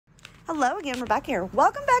Hello again, Rebecca here.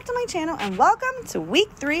 Welcome back to my channel and welcome to week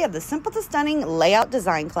 3 of the Simple to Stunning layout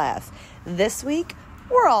design class. This week,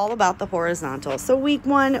 we're all about the horizontal. So week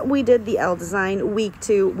 1, we did the L design. Week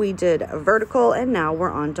 2, we did vertical, and now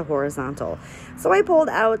we're on to horizontal. So I pulled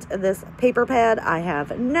out this paper pad. I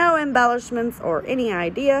have no embellishments or any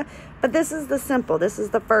idea, but this is the simple. This is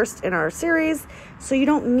the first in our series, so you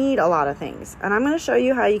don't need a lot of things. And I'm going to show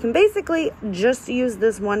you how you can basically just use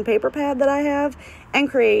this one paper pad that I have and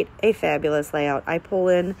create a fabulous layout. I pull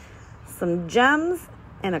in some gems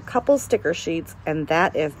and a couple sticker sheets, and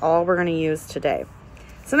that is all we're going to use today.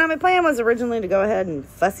 So now my plan was originally to go ahead and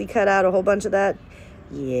fussy cut out a whole bunch of that.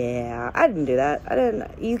 Yeah, I didn't do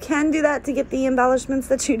that. You can do that to get the embellishments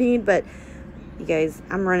that you need, but you guys,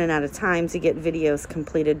 I'm running out of time to get videos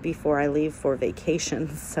completed before I leave for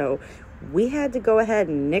vacation. So we had to go ahead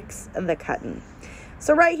and nix the cutting.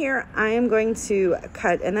 So right here, I am going to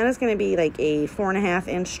cut, and then it's going to be like a 4.5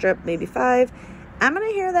 inch strip, maybe 5. I'm going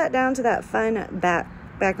to hair that down to that fun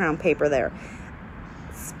background paper there.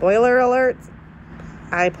 Spoiler alert,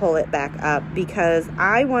 I pull it back up because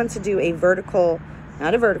I want to do a vertical,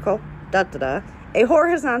 not a vertical, a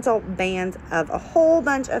horizontal band of a whole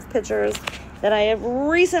bunch of pictures that I have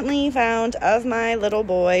recently found of my little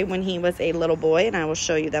boy when he was a little boy, and I will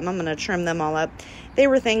show you them. I'm going to trim them all up. They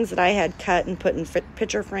were things that I had cut and put in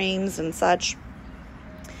picture frames and such.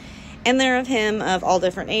 And they're of him of all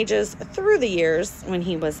different ages through the years when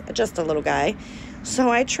he was just a little guy.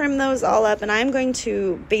 So I trimmed those all up, and I'm going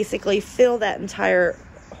to basically fill that entire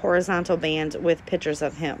horizontal band with pictures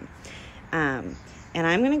of him. And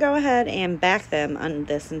I'm going to go ahead and back them on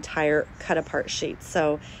this entire cut apart sheet.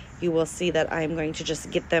 So you will see that I'm going to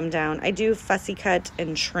just get them down. I do fussy cut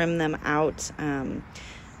and trim them out.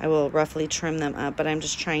 I will roughly trim them up, but I'm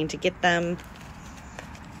just trying to get them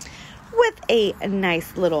with a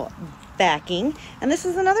nice little backing. And this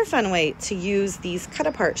is another fun way to use these cut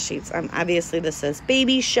apart sheets. Obviously this says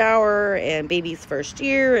baby shower and baby's first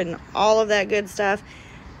year and all of that good stuff.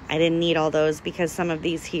 I didn't need all those because some of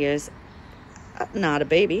these here is not a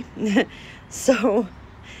baby. So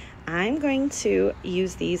I'm going to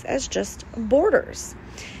use these as just borders.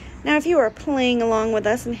 Now, if you are playing along with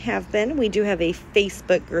us and have been, we do have a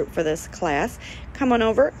Facebook group for this class. Come on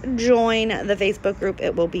over, join the Facebook group.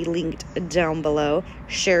 It will be linked down below.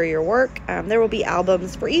 Share your work. There will be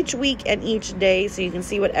albums for each week and each day, so you can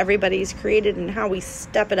see what everybody's created and how we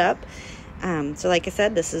step it up. So like I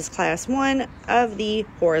said, this is class 1 of the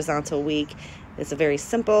horizontal week. It's a very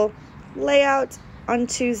simple layout. On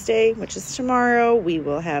Tuesday, which is tomorrow, we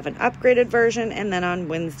will have an upgraded version, and then on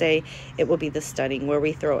Wednesday it will be the stunning where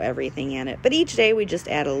we throw everything in it. But each day we just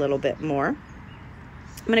add a little bit more.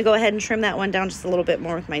 I'm going to go ahead and trim that one down just a little bit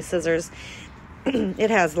more with my scissors.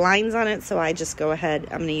 It has lines on it, so I just go ahead.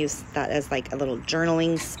 I'm going to use that as like a little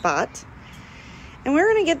journaling spot. And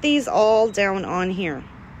we're going to get these all down on here.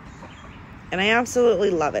 And I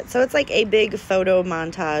absolutely love it. So it's like a big photo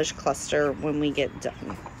montage cluster when we get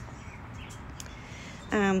done.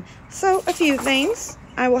 So a few things.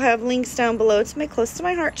 I will have links down below to my Close to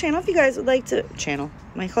My Heart channel if you guys would like to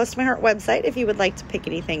my Close to My Heart website if you would like to pick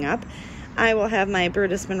anything up. I will have my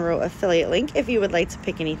Brutus Monroe affiliate link if you would like to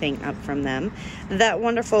pick anything up from them. That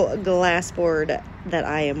wonderful glass board that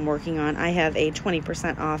I am working on, I have a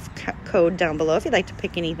 20% off code down below if you'd like to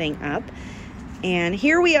pick anything up. And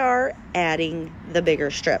here we are adding the bigger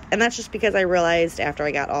strip. And that's just because I realized after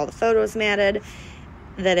I got all the photos matted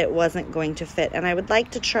that it wasn't going to fit, and I would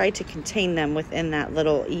like to try to contain them within that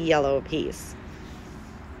little yellow piece.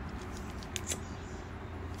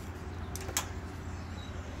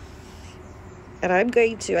 And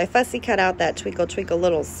I fussy cut out that twinkle twinkle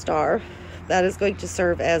little star. That is going to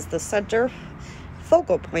serve as the center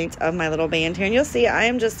focal point of my little band here, and you'll see I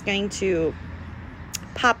am just going to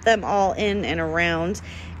pop them all in and around,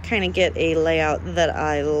 kind of get a layout that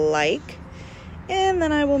I like. And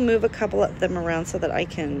then I will move a couple of them around so that I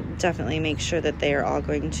can definitely make sure that they are all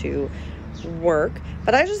going to work.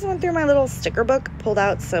 But I just went through my little sticker book, pulled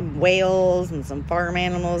out some whales and some farm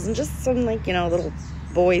animals and just some little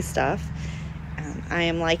boy stuff. I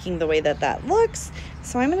am liking the way that that looks.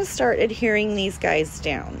 So I'm going to start adhering these guys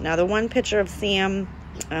down. Now the one picture of Sam,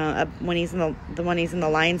 when he's in the one he's in the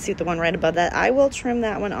lion suit, the one right above that, I will trim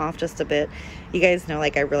that one off just a bit. You guys know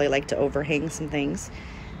I really like to overhang some things.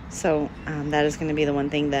 So that is going to be the one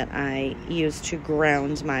thing that I use to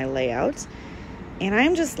ground my layout. And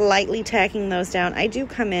I'm just lightly tacking those down. I do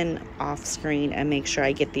come in off screen and make sure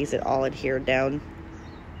I get these all adhered down.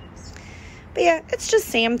 But yeah, it's just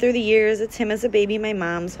Sam through the years. It's him as a baby. My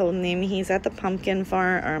mom's holding him. He's at the pumpkin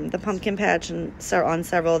farm, the pumpkin patch, and so on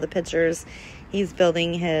several of the pictures. He's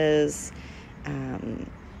building his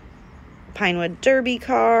Pinewood Derby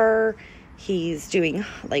car. He's doing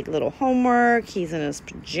like little homework. He's in his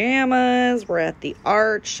pajamas. We're at the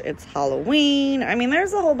Arch. It's Halloween. I mean,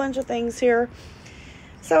 there's a whole bunch of things here.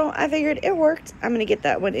 So I figured it worked. I'm going to get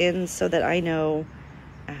that one in so that I know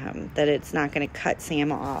that it's not going to cut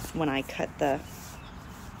Sam off when I cut the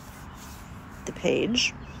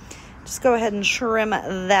page. Just go ahead and trim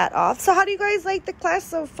that off. So how do you guys like the class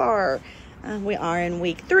so far? We are in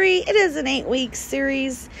week 3. It is an 8-week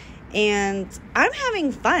series. And I'm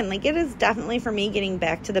having fun. Like, it is definitely for me getting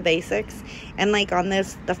back to the basics. And like on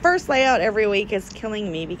this, the first layout every week is killing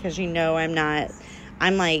me because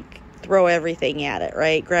I'm like, throw everything at it,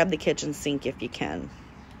 right? Grab the kitchen sink if you can.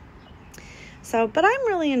 So, but I'm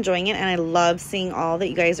really enjoying it, and I love seeing all that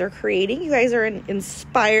you guys are creating. You guys are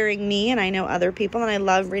inspiring me, and I know other people, and I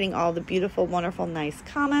love reading all the beautiful, wonderful, nice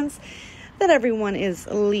comments that everyone is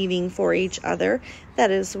leaving for each other. That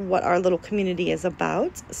is what our little community is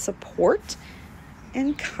about: support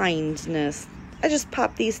and kindness. I just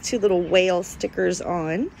popped these 2 little whale stickers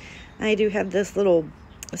on. I do have this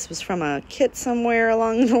was from a kit somewhere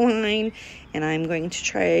along the line, and I'm going to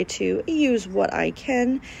try to use what I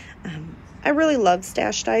can. I really love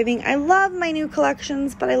stash diving. I love my new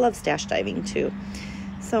collections, but I love stash diving too.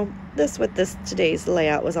 So today's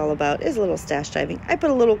layout was all about is a little stash diving. I put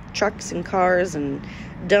a little trucks and cars and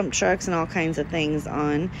dump trucks and all kinds of things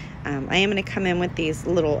on. I am going to come in with these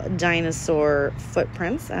little dinosaur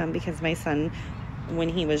footprints because my son, when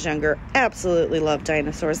he was younger, absolutely loved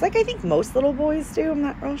dinosaurs. Like I think most little boys do. I'm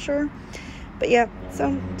not real sure. But yeah,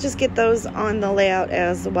 so just get those on the layout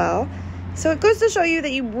as well. So it goes to show you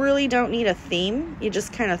that you really don't need a theme. You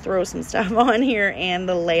just kind of throw some stuff on here and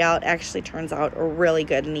the layout actually turns out really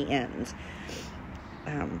good in the end.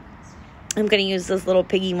 I'm going to use this little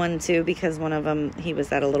piggy one too because one of them, he was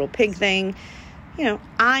at a little pig thing. You know,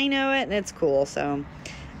 I know it and it's cool. So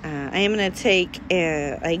I am going to take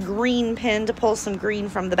a green pen to pull some green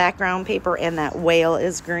from the background paper, and that whale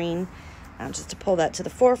is green. Just to pull that to the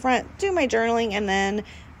forefront, do my journaling, and then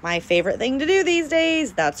my favorite thing to do these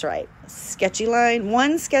days, that's right,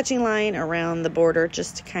 one sketchy line around the border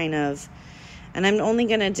just to kind of, and I'm only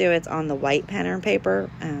going to do it on the white pattern paper.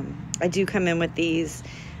 I do come in with these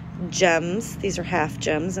gems. These are half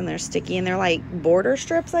gems and they're sticky and they're like border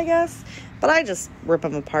strips, I guess, but I just rip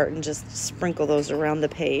them apart and just sprinkle those around the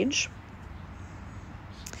page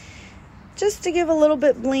just to give a little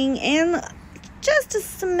bit bling and just a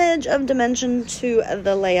smidge of dimension to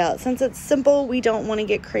the layout. Since it's simple, we don't want to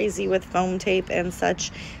get crazy with foam tape and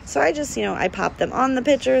such. So I just, I pop them on the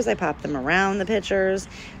pictures. I pop them around the pictures.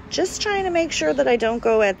 Just trying to make sure that I don't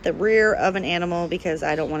go at the rear of an animal because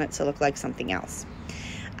I don't want it to look like something else.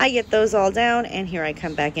 I get those all down, and here I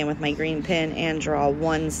come back in with my green pen and draw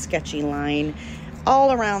one sketchy line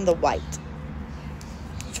all around the white.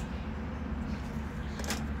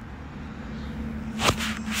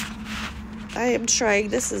 I am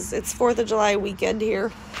trying, it's 4th of July weekend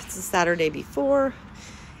here. It's the Saturday before,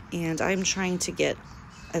 and I'm trying to get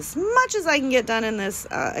as much as I can get done in this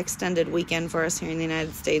extended weekend for us here in the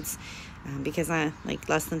United States because like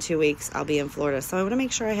less than 2 weeks I'll be in Florida. So I want to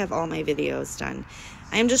make sure I have all my videos done.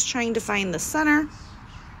 I am just trying to find the center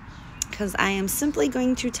because I am simply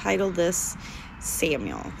going to title this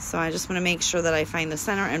Samuel. So I just want to make sure that I find the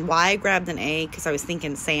center. And why I grabbed an A, because I was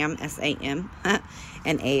thinking Sam, S-A-M,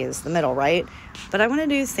 and A is the middle, right? But I want to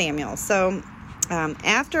do Samuel. So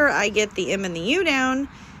after I get the M and the U down,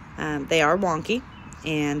 they are wonky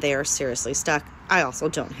and they are seriously stuck. I also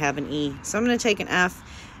don't have an E. So I'm going to take an F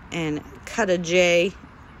and cut a J,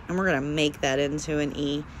 and we're going to make that into an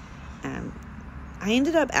E. I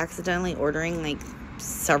ended up accidentally ordering like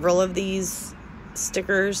several of these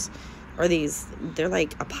stickers, or they're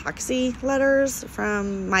like epoxy letters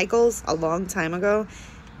from Michaels a long time ago,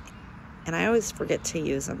 and I always forget to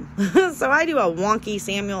use them. So I do a wonky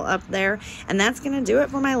Samuel up there, and that's going to do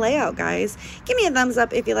it for my layout, guys. Give me a thumbs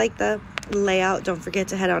up if you like the layout. Don't forget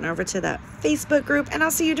to head on over to that Facebook group, and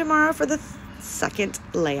I'll see you tomorrow for the second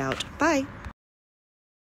layout. Bye.